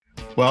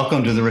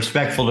Welcome to the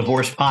Respectful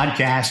Divorce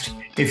Podcast.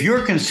 If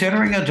you're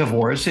considering a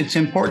divorce, it's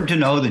important to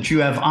know that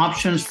you have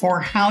options for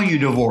how you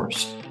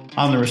divorce.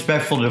 On the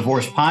Respectful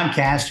Divorce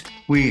Podcast,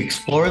 we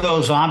explore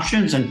those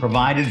options and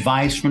provide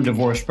advice from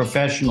divorce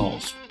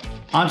professionals.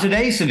 On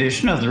today's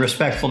edition of the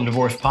Respectful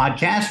Divorce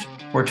Podcast,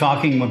 we're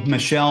talking with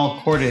Michelle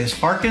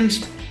Cortes-Harkins,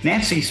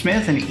 Nanci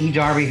Smith, and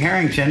Darby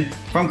Herrington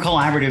from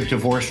Collaborative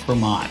Divorce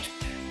Vermont.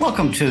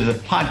 Welcome to the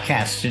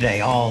podcast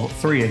today, all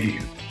three of you.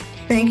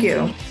 Thank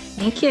you.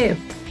 Thank you.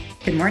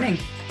 Good morning.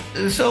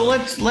 So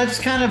let's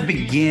kind of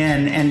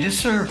begin and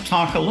just sort of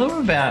talk a little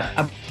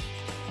about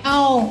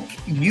how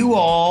you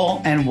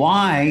all and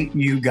why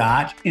you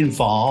got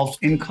involved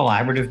in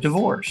collaborative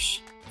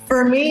divorce.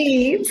 For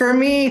me,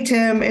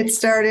 Tim, it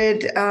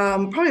started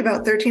probably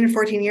about 13 or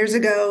 14 years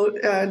ago.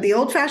 The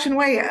old-fashioned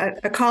way,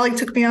 a colleague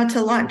took me out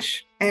to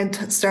lunch and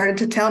started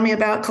to tell me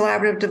about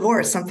collaborative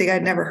divorce, something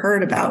I'd never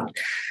heard about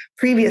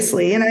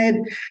previously. And I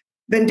had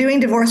been doing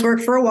divorce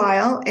work for a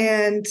while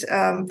and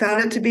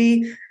found it to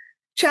be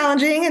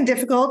challenging and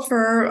difficult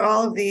for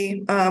all of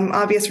the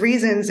obvious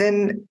reasons.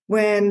 And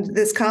when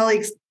this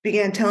colleague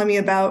began telling me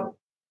about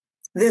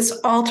this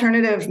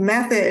alternative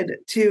method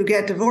to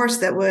get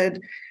divorced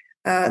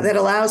that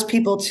allows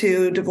people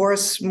to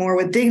divorce more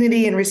with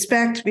dignity and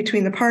respect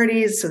between the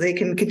parties so they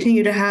can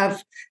continue to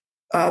have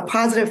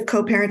positive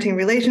co-parenting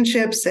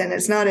relationships, and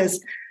it's not as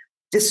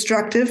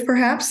destructive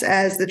perhaps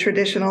as the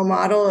traditional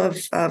model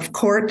of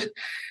court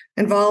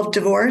involved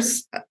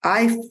divorce,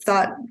 I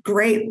thought,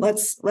 great,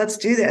 let's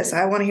do this.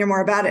 I want to hear more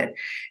about it.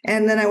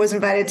 And then I was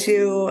invited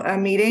to a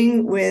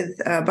meeting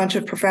with a bunch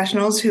of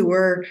professionals who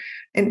were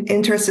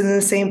interested in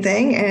the same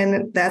thing.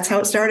 And that's how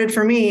it started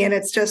for me. And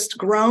it's just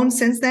grown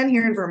since then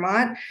here in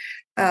Vermont.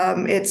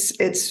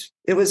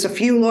 It was a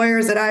few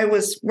lawyers that I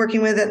was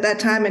working with at that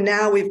time. And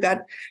now we've got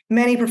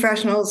many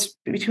professionals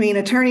between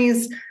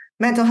attorneys,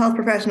 mental health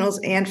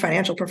professionals, and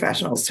financial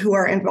professionals who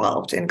are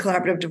involved in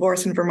collaborative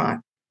divorce in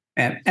Vermont.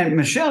 And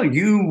Michelle,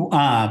 you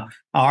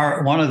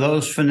are one of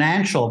those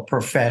financial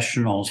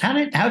professionals. How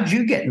did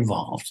you get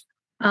involved?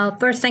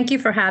 First, thank you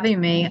for having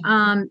me.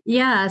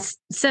 Yes.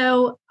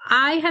 So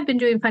I have been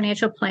doing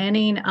financial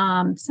planning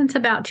since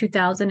about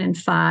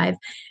 2005.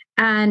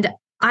 And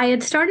I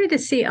had started to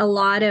see a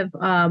lot of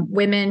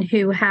women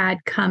who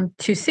had come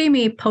to see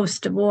me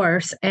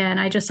post-divorce. And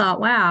I just thought,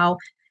 wow,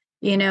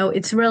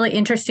 it's really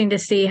interesting to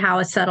see how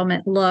a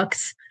settlement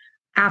looks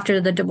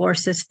after the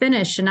divorce is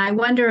finished. And I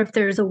wonder if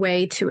there's a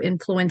way to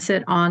influence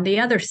it on the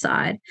other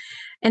side.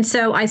 And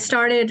so I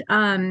started,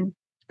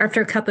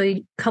 after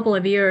a couple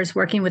of years,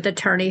 working with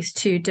attorneys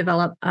to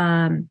develop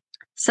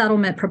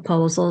settlement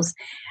proposals.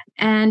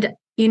 And,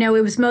 it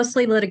was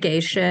mostly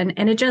litigation,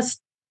 and it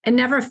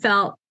never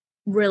felt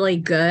really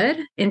good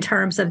in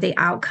terms of the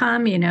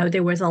outcome.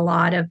 There was a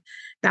lot of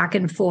back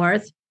and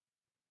forth.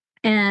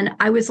 And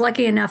I was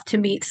lucky enough to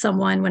meet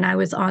someone when I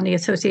was on the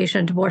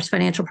Association of Divorce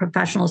Financial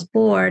Professionals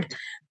board,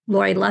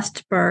 Lori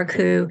Lustberg,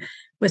 who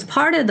was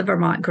part of the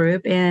Vermont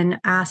group, and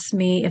asked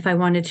me if I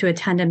wanted to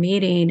attend a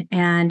meeting.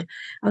 And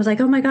I was like,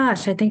 oh my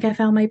gosh, I think I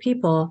found my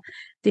people.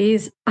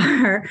 These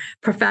are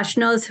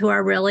professionals who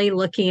are really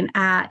looking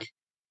at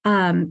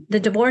the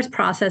divorce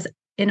process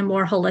in a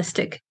more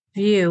holistic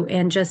view,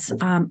 and just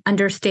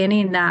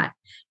understanding that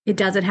it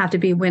doesn't have to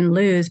be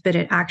win-lose, but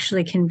it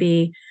actually can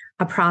be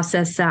a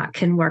process that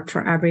can work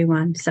for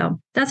everyone. So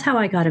that's how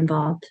I got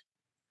involved.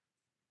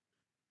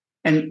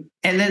 And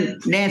then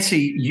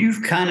Nanci,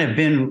 you've kind of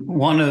been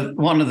one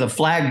of the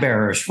flag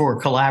bearers for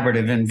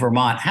collaborative in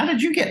Vermont. How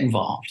did you get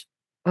involved?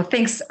 Well,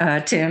 thanks,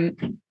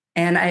 Tim.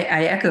 And I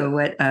echo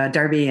what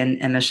Darby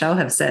and Michelle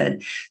have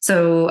said.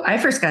 So I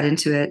first got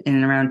into it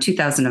in around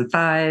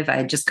 2005. I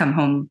had just come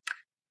home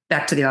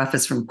back to the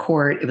office from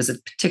court. It was a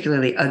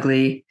particularly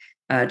ugly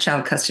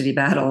child custody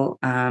battle.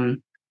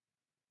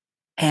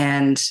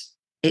 And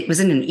it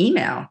was in an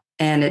email,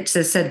 and it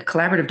said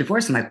collaborative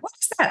divorce. I'm like, what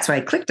is that? So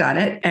I clicked on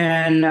it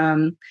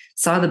and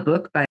saw the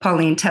book by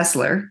Pauline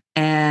Tesler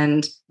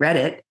and read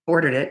it,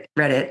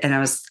 and I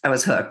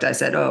was hooked. I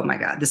said, oh my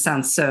God, this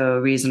sounds so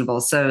reasonable,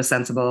 so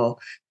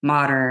sensible,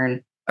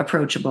 modern,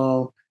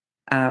 approachable.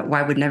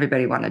 Why wouldn't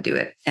everybody want to do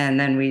it? And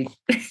then we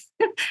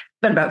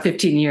spent about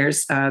 15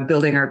 years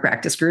building our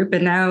practice group,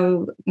 and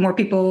now more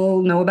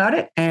people know about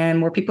it and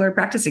more people are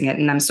practicing it.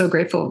 And I'm so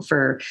grateful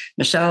for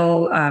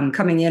Michelle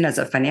coming in as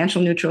a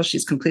financial neutral.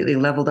 She's completely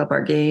leveled up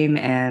our game,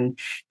 and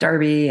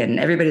Darby and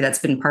everybody that's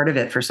been part of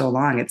it for so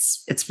long.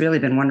 It's really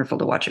been wonderful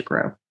to watch it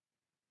grow.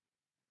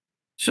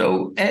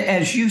 So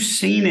as you've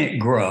seen it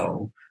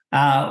grow,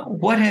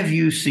 what have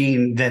you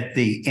seen that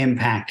the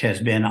impact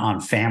has been on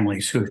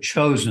families who have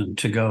chosen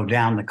to go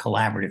down the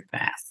collaborative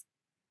path?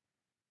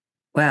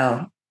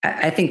 Well,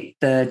 I think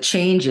the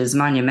change is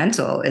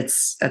monumental.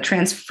 It's a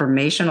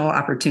transformational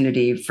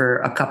opportunity for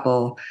a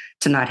couple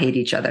to not hate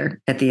each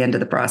other at the end of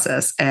the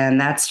process. And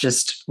that's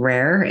just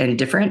rare and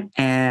different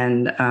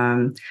and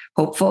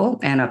hopeful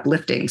and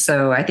uplifting.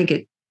 So I think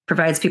it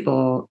provides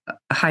people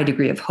a high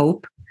degree of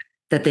hope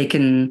that they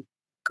can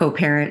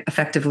co-parent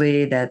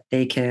effectively, that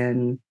they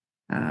can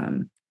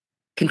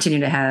continue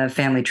to have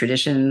family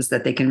traditions,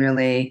 that they can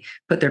really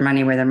put their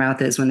money where their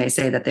mouth is when they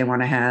say that they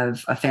want to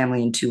have a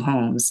family in 2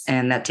 homes.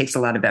 And that takes a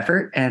lot of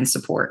effort and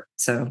support.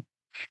 So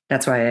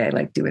that's why I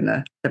like doing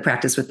the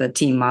practice with the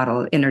team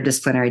model.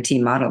 Interdisciplinary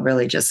team model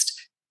really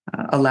just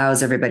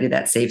allows everybody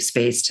that safe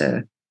space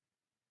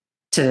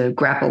to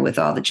grapple with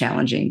all the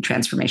challenging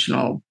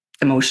transformational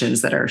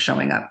emotions that are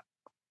showing up.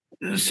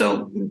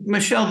 So,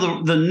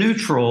 Michelle, the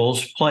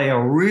neutrals play a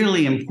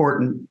really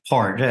important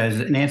part, as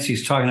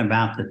Nancy's talking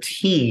about the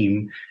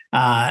team.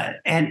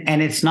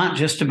 And it's not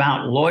just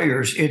about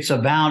lawyers; it's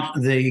about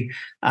the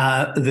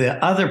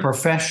other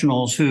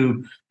professionals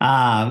who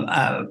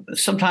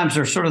sometimes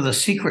are sort of the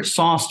secret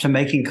sauce to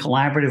making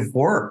collaborative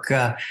work.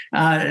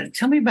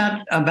 Tell me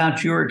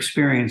about your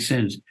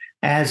experiences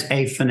as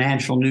a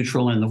financial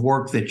neutral in the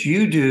work that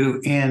you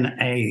do in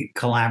a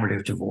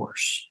collaborative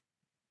divorce.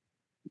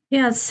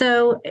 Yeah,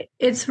 so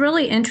it's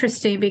really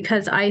interesting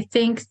because I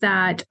think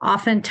that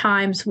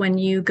oftentimes when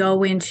you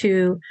go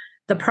into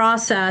the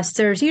process,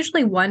 there's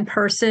usually one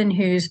person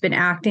who's been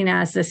acting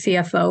as the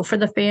CFO for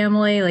the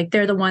family. Like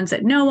they're the ones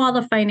that know all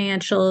the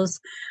financials,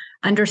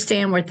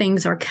 understand where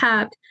things are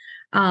kept.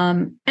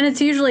 And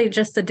it's usually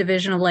just the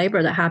division of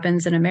labor that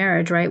happens in a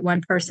marriage, right?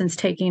 One person's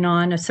taking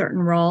on a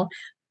certain role.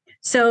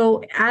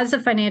 So as a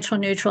financial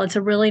neutral, it's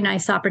a really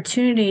nice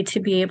opportunity to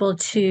be able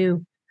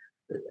to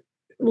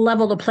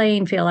level the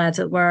playing field, as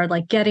it were,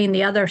 like getting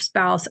the other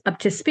spouse up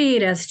to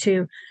speed as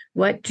to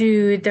what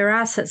do their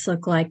assets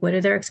look like? What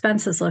do their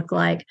expenses look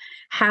like?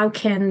 How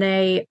can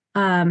they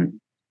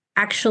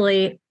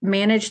actually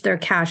manage their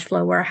cash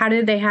flow? Or how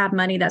do they have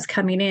money that's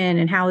coming in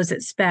and how is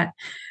it spent?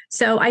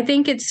 So I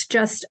think it's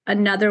just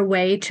another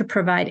way to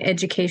provide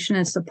education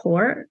and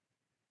support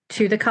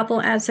to the couple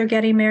as they're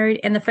getting married.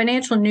 And the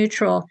financial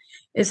neutral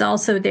is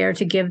also there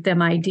to give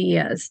them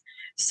ideas.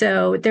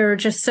 So there are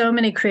just so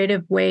many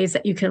creative ways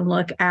that you can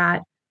look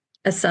at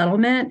a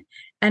settlement.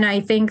 And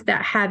I think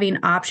that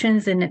having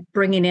options and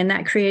bringing in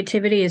that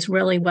creativity is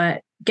really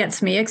what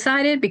gets me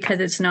excited, because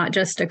it's not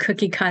just a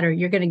cookie cutter.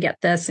 You're going to get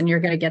this and you're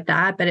going to get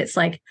that. But it's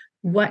like,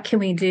 what can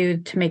we do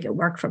to make it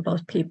work for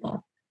both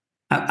people?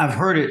 I've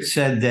heard it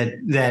said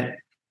that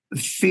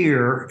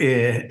fear,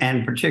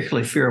 and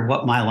particularly fear of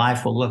what my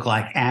life will look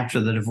like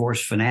after the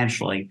divorce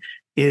financially,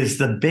 is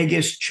the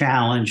biggest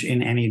challenge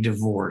in any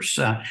divorce.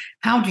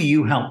 How do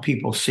you help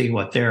people see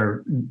what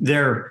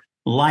their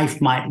life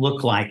might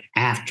look like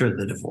after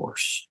the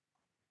divorce?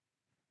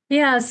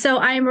 Yeah, so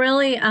I'm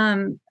really,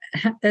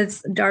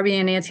 as Darby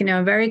and Nanci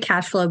know, very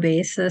cash flow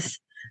basis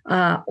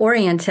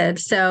oriented.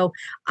 So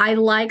I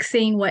like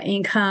seeing what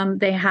income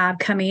they have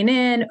coming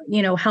in,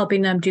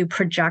 helping them do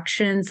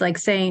projections, like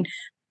saying,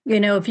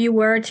 if you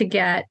were to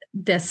get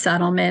this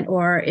settlement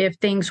or if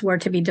things were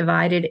to be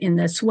divided in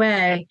this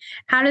way,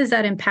 how does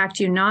that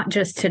impact you not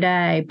just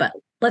today, but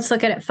let's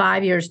look at it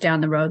 5 years down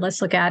the road. Let's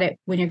look at it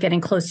when you're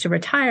getting close to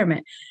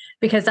retirement,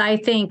 because I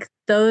think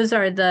those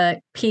are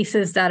the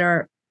pieces that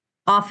are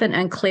often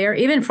unclear.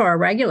 Even for a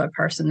regular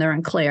person, they're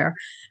unclear.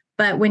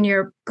 But when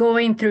you're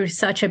going through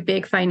such a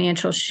big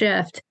financial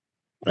shift,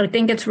 I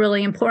think it's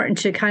really important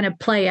to kind of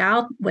play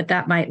out what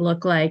that might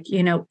look like.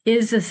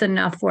 Is this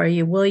enough for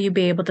you? Will you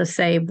be able to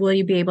save? Will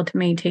you be able to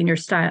maintain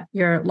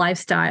your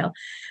lifestyle?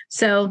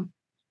 So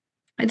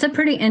it's a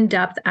pretty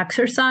in-depth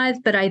exercise,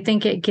 but I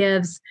think it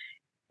gives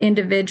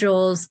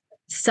individuals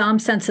some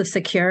sense of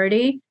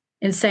security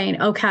in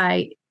saying,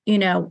 okay,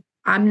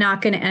 I'm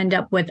not going to end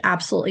up with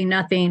absolutely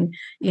nothing.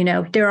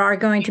 There are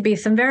going to be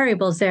some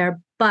variables there,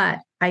 but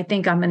I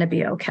think I'm going to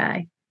be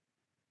okay.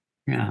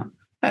 Yeah.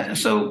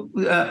 So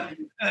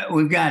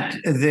we've got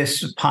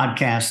this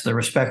podcast, the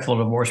Respectful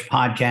Divorce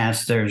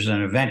Podcast. There's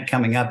an event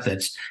coming up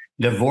that's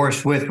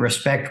Divorce with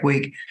Respect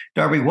Week.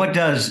 Darby, what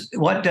does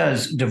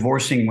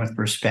divorcing with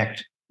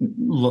respect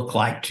look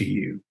like to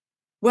you?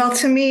 Well,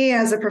 to me,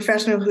 as a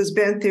professional who's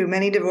been through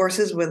many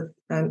divorces with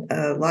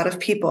a lot of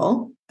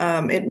people,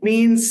 it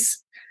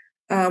means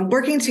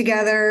working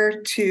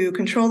together to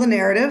control the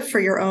narrative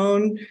for your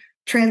own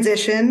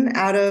transition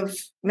out of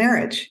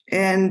marriage.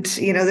 And,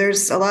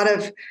 there's a lot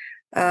of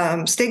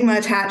stigma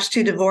attached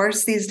to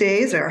divorce these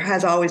days, or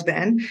has always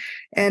been.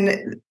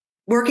 And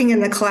working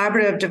in the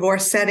collaborative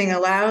divorce setting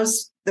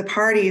allows the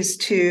parties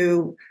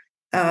to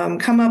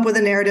come up with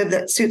a narrative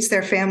that suits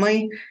their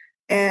family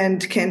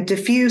and can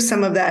diffuse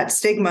some of that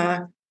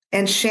stigma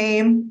and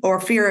shame or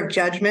fear of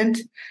judgment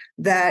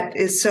that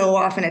is so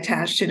often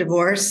attached to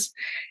divorce.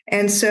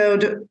 And so,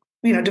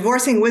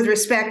 divorcing with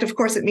respect, of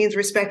course, it means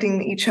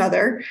respecting each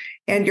other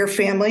and your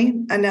family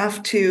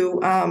enough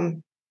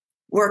to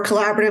work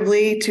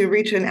collaboratively to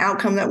reach an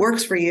outcome that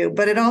works for you.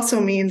 But it also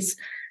means,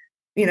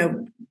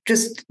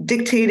 just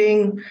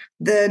dictating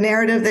the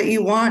narrative that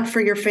you want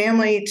for your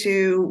family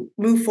to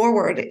move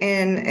forward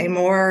in a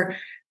more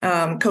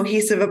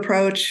cohesive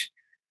approach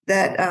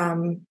that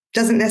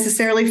doesn't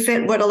necessarily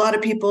fit what a lot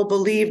of people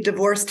believe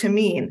divorce to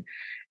mean.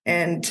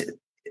 And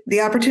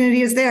the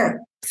opportunity is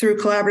there through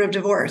collaborative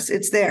divorce.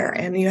 It's there.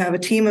 And you have a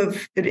team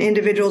of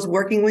individuals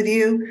working with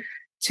you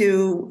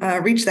to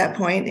reach that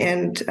point.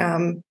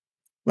 And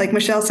like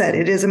Michelle said,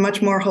 it is a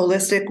much more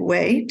holistic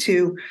way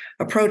to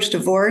approach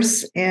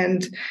divorce,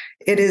 and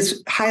it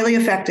is highly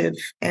effective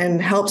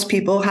and helps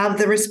people have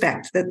the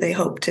respect that they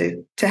hope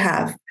to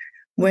have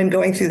when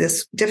going through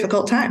this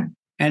difficult time.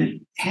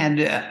 And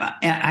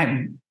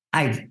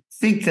I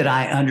think that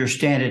I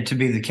understand it to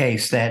be the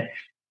case that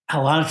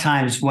a lot of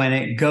times when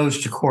it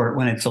goes to court,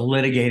 when it's a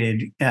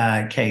litigated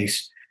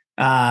case,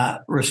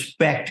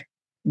 respect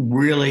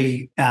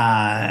really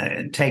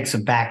takes a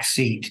back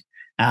seat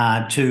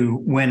to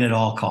win at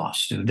all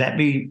costs. Would that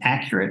be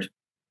accurate?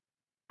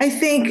 I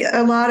think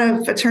a lot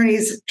of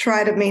attorneys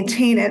try to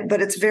maintain it,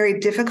 but it's very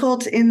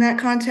difficult in that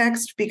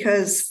context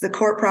because the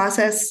court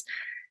process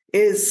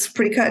is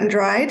pretty cut and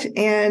dried.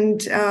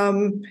 And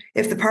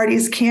if the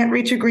parties can't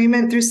reach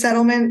agreement through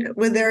settlement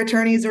with their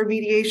attorneys or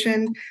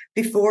mediation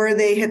before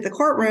they hit the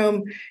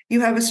courtroom,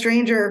 you have a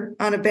stranger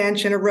on a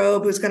bench in a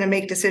robe who's going to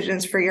make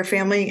decisions for your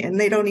family, and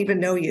they don't even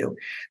know you.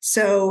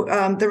 So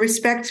the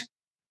respect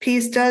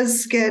piece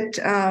does get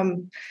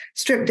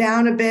stripped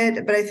down a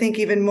bit, but I think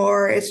even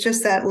more, it's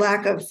just that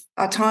lack of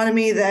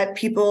autonomy that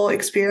people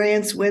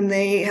experience when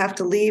they have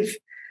to leave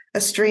a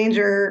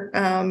stranger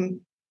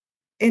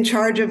in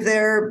charge of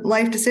their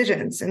life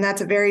decisions. And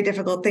that's a very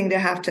difficult thing to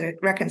have to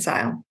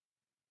reconcile.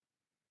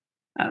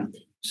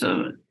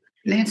 So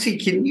Nanci,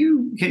 can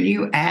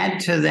you add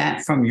to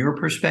that from your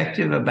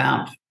perspective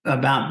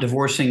about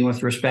divorcing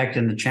with respect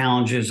and the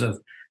challenges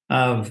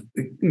of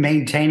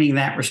maintaining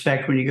that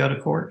respect when you go to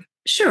court?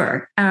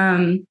 Sure.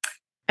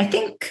 I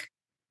think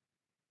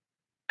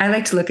I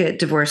like to look at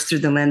divorce through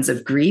the lens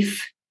of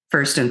grief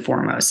first and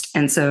foremost.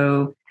 And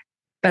so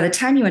by the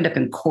time you end up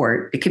in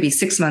court, it could be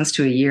 6 months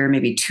to a year,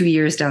 maybe 2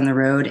 years down the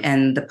road.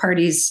 And the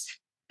parties,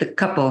 the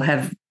couple,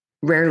 have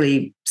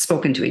rarely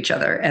spoken to each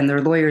other, and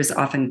their lawyers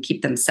often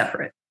keep them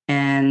separate.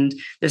 And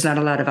there's not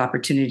a lot of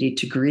opportunity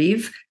to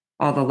grieve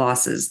all the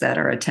losses that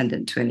are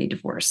attendant to any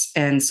divorce.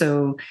 And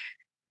so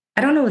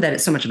I don't know that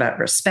it's so much about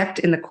respect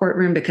in the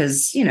courtroom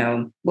because,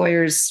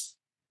 lawyers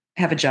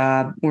have a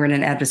job. We're in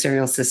an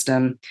adversarial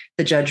system.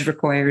 The judge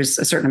requires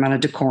a certain amount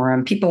of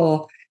decorum.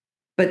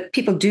 But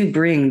people do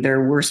bring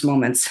their worst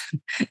moments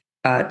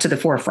to the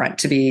forefront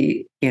to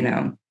be,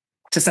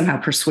 to somehow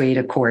persuade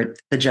a court,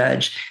 the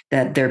judge,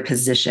 that their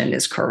position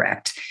is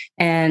correct.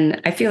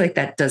 And I feel like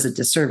that does a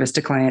disservice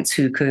to clients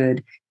who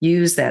could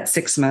use that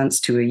 6 months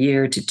to a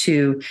year to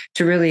 2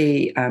 to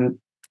really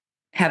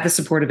have the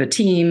support of a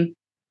team,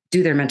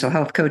 do their mental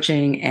health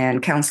coaching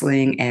and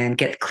counseling, and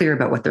get clear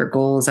about what their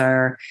goals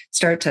are,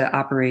 start to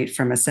operate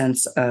from a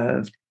sense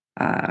of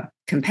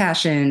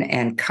compassion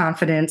and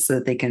confidence so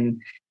that they can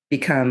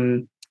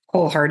become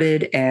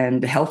wholehearted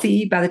and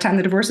healthy by the time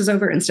the divorce is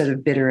over instead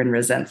of bitter and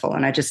resentful.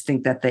 And I just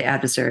think that the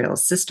adversarial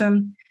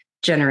system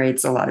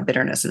generates a lot of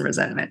bitterness and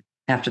resentment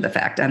after the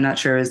fact. I'm not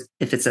sure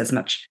if it's as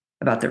much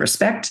about the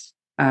respect,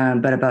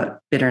 but about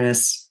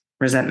bitterness,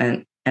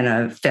 resentment, and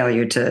a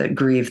failure to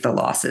grieve the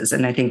losses.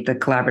 And I think the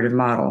collaborative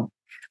model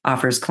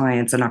offers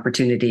clients an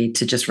opportunity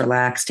to just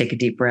relax, take a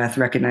deep breath,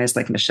 recognize,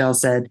 like Michelle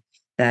said,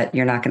 that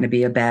you're not going to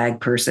be a bag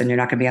person. You're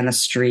not going to be on the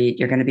street.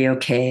 You're going to be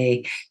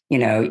okay.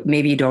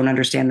 Maybe you don't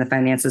understand the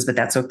finances, but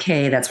that's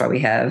okay. That's why we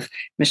have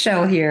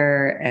Michelle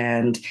here.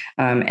 And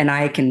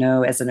I can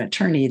know as an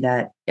attorney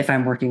that if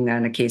I'm working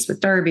on a case with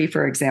Darby,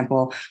 for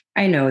example,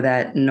 I know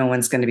that no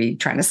one's going to be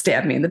trying to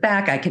stab me in the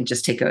back. I can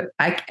just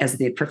as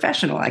the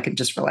professional, I can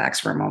just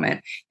relax for a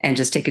moment and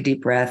just take a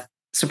deep breath,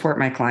 support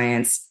my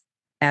clients,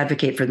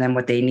 advocate for them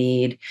what they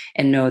need,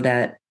 and know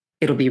that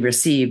it'll be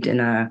received in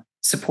a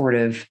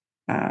supportive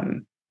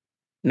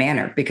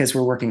manner because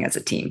we're working as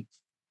a team.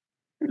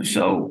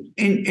 So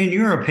in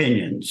your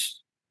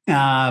opinions,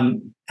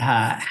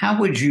 how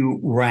would you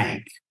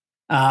rank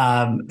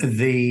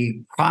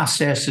the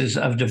processes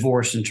of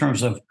divorce in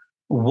terms of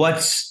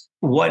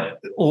what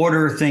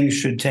order things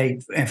should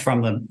take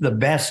from the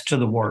best to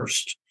the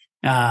worst?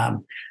 I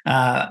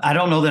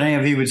don't know that any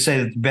of you would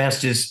say that the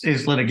best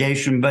is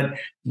litigation, but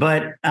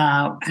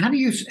how do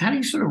you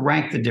sort of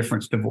rank the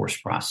different divorce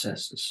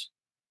processes?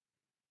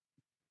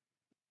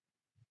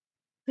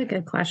 A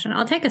good question.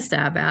 I'll take a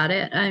stab at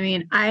it. I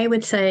mean, I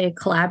would say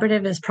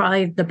collaborative is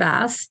probably the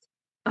best,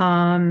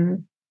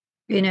 in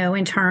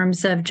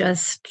terms of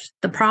just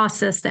the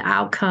process, the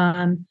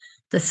outcome,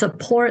 the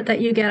support that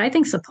you get. I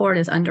think support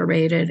is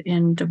underrated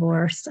in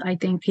divorce. I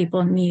think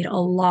people need a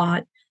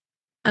lot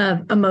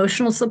of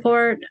emotional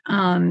support.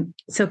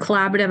 So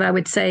collaborative, I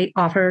would say,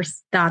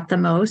 offers that the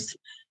most.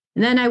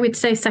 And then I would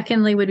say,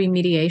 secondly, would be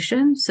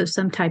mediation. So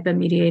some type of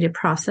mediated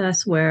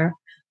process where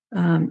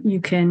you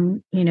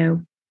can,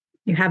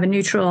 you have a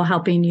neutral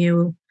helping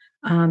you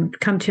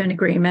come to an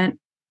agreement.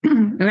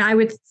 And I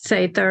would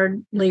say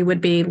thirdly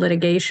would be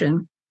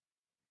litigation.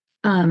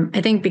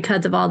 I think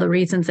because of all the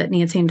reasons that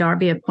Nanci and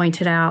Darby have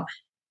pointed out,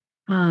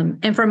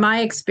 and from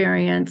my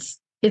experience,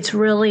 it's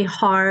really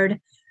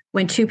hard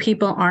when two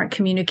people aren't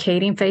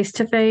communicating face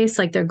to face,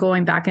 like they're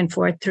going back and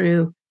forth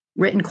through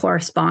written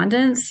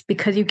correspondence,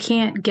 because you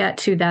can't get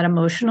to that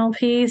emotional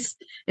piece.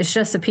 It's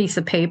just a piece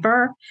of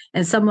paper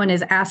and someone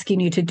is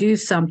asking you to do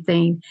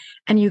something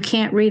and you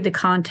can't read the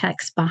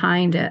context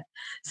behind it.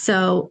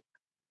 So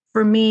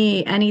for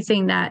me,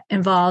 anything that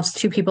involves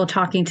two people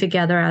talking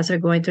together as they're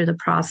going through the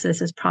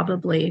process is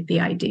probably the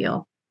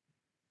ideal.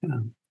 Yeah.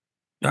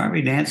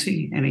 Darby,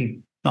 Nanci, any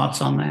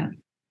thoughts on that?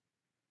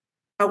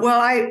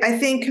 Well, I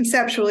think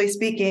conceptually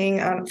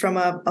speaking, from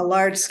a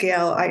large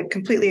scale, I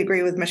completely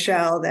agree with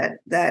Michelle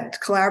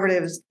that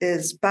collaborative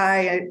is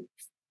by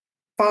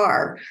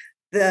far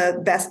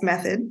the best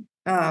method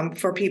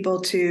for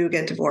people to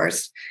get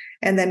divorced.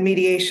 And then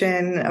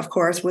mediation, of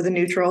course, with a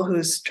neutral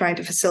who's trying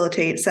to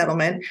facilitate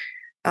settlement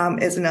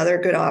is another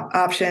good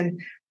option.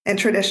 And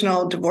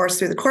traditional divorce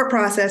through the court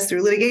process,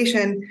 through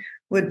litigation,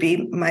 would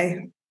be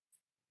my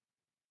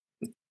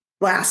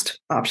last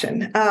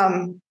option.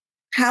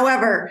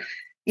 However,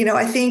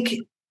 I think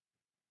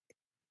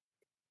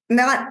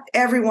not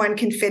everyone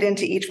can fit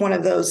into each one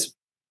of those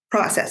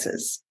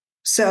processes.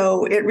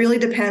 So it really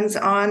depends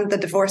on the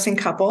divorcing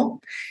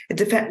couple. It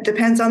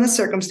depends on the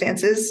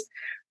circumstances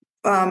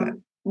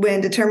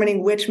when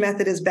determining which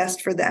method is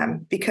best for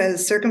them,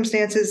 because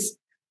circumstances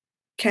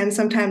can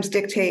sometimes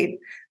dictate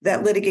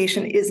that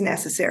litigation is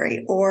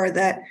necessary or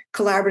that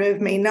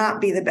collaborative may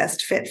not be the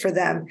best fit for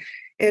them.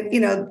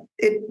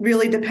 It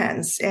really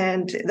depends.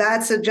 And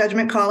that's a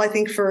judgment call, I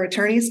think, for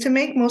attorneys to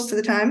make most of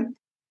the time,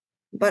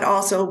 but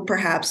also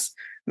perhaps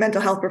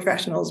mental health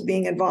professionals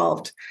being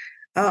involved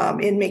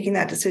in making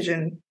that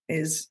decision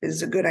is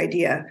a good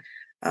idea.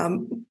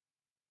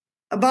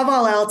 Above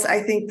all else,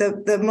 I think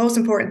the most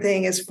important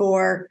thing is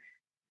for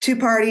two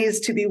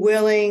parties to be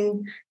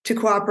willing to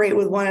cooperate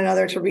with one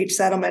another to reach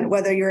settlement,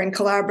 whether you're in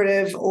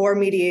collaborative or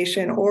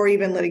mediation or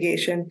even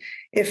litigation.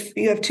 If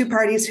you have two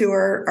parties who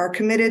are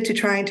committed to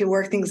trying to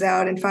work things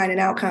out and find an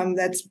outcome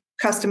that's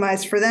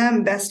customized for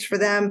them, best for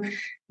them,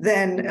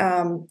 then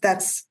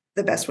that's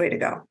the best way to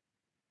go.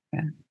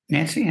 Yeah.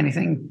 Nanci,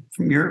 anything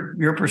from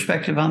your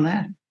perspective on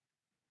that?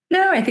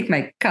 No, I think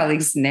my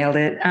colleagues nailed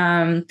it.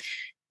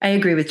 I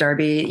agree with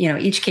Darby.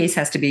 Each case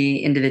has to be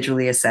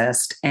individually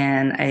assessed.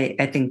 And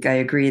I think I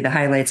agree. The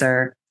highlights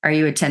are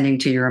you attending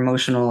to your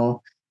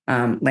emotional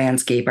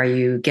landscape? Are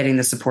you getting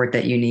the support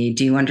that you need?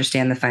 Do you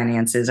understand the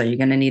finances? Are you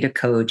going to need a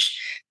coach?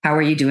 How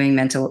are you doing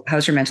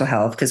how's your mental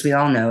health? Because we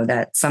all know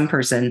that some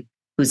person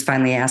who's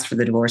finally asked for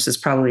the divorce has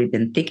probably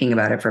been thinking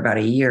about it for about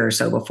a year or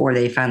so before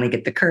they finally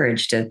get the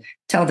courage to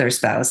tell their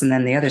spouse. And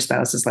then the other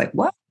spouse is like,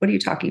 what are you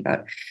talking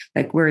about?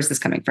 Like, where is this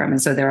coming from?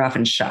 And so they're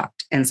often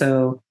shocked. And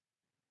so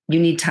you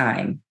need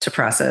time to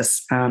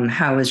process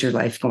how is your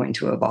life going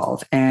to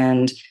evolve.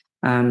 And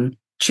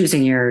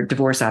choosing your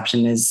divorce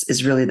option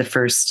is really the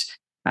first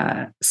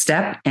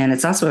step. And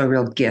it's also a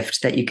real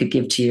gift that you could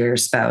give to your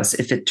spouse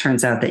if it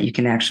turns out that you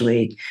can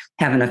actually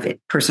have enough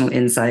personal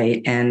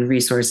insight and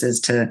resources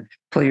to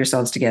pull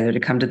yourselves together, to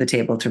come to the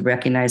table, to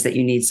recognize that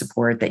you need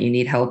support, that you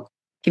need help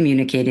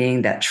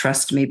communicating, that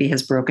trust maybe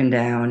has broken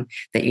down,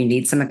 that you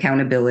need some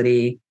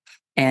accountability.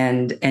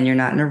 And you're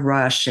not in a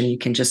rush, and you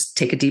can just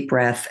take a deep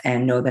breath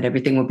and know that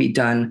everything will be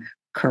done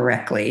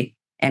correctly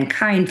and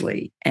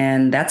kindly.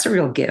 And that's a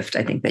real gift,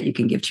 I think, that you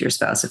can give to your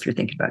spouse if you're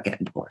thinking about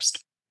getting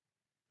divorced.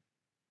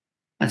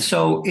 And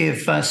so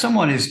if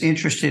someone is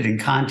interested in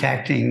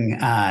contacting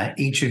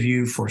each of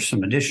you for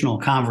some additional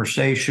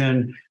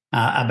conversation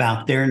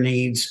about their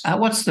needs,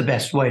 what's the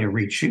best way to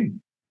reach you?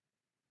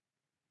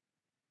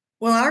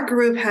 Well, our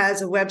group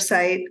has a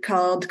website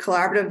called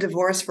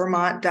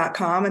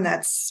collaborativedivorcevermont.com, and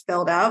that's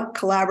spelled out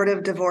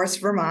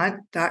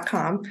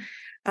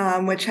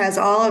collaborativedivorcevermont.com, which has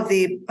all of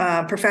the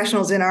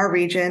professionals in our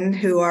region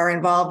who are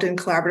involved in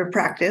collaborative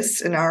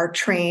practice and are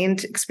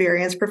trained,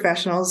 experienced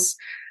professionals,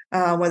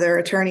 whether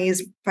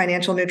attorneys,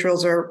 financial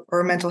neutrals,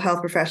 or mental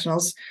health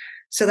professionals.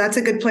 So that's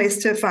a good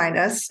place to find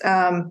us.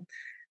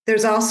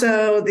 There's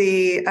also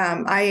the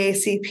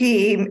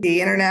IACP, the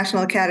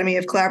International Academy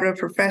of Collaborative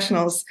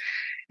Professionals,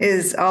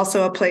 is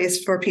also a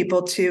place for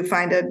people to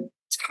find a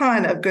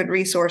ton of good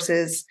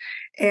resources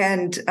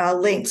and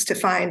links to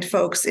find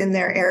folks in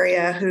their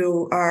area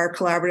who are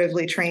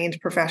collaboratively trained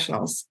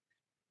professionals.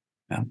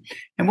 Yeah.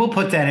 And we'll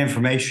put that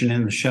information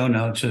in the show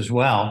notes as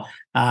well,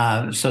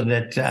 so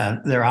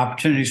that there are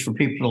opportunities for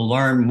people to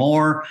learn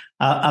more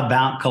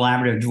about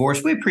collaborative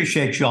divorce. We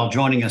appreciate you all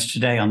joining us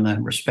today on the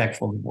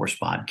Respectful Divorce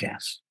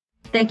Podcast.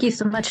 Thank you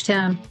so much,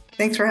 Tim.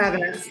 Thanks for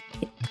having us.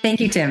 Thank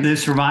you, Tim.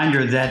 This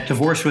reminder that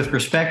Divorce with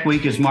Respect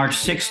Week is March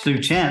 6th through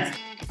 10th.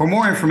 For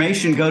more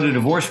information, go to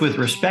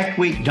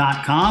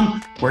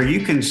divorcewithrespectweek.com, where you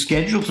can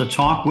schedule to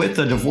talk with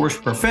a divorce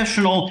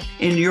professional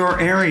in your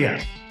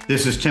area.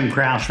 This is Tim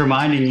Crouch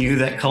reminding you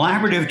that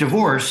collaborative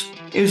divorce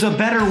is a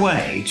better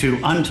way to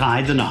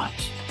untie the knot.